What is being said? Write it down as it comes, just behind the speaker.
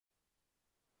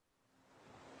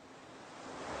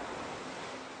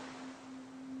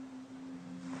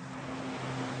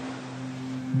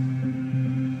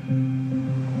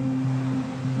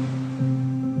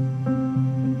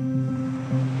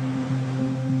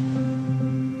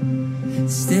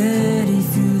steady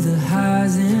through the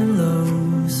highs and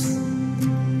lows,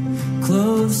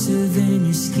 closer than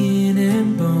your skin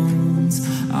and bones.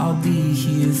 I'll be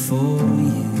here for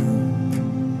you,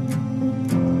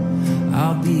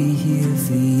 I'll be here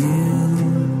for you.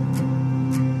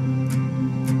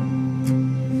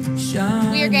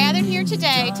 We are gathered here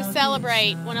today to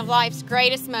celebrate one of life's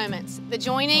greatest moments, the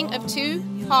joining of two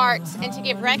hearts, and to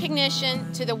give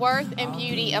recognition to the worth and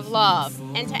beauty of love,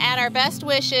 and to add our best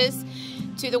wishes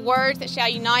to the words that shall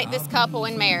unite this couple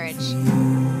in marriage.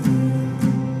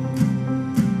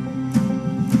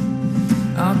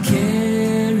 I'll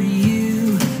carry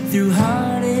you through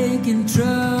heartache and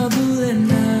trouble, and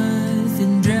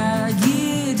nothing drag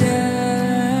you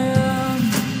down.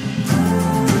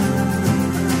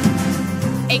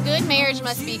 A good marriage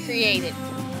must be created.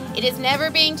 It is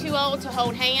never being too old to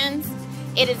hold hands.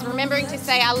 It is remembering to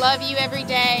say I love you every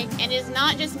day, and it is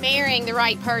not just marrying the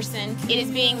right person, it is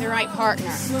being the right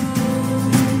partner.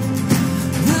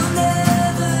 We'll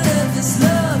never let this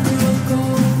love grow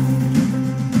cold,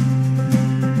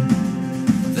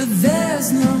 but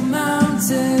there's no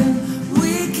mountain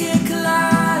we can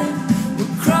climb.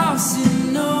 We're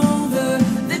crossing over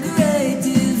the great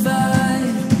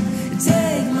divide.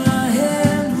 Take my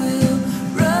hand, we'll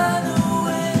run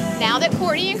away. Now that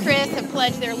Courtney and Chris have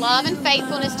pledged their love and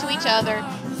faithfulness to each other,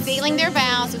 sealing their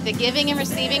vows with the giving and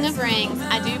receiving of rings,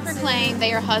 I do proclaim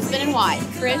they are husband and wife.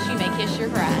 Chris, you may kiss your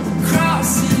bride.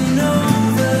 Crossing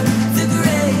over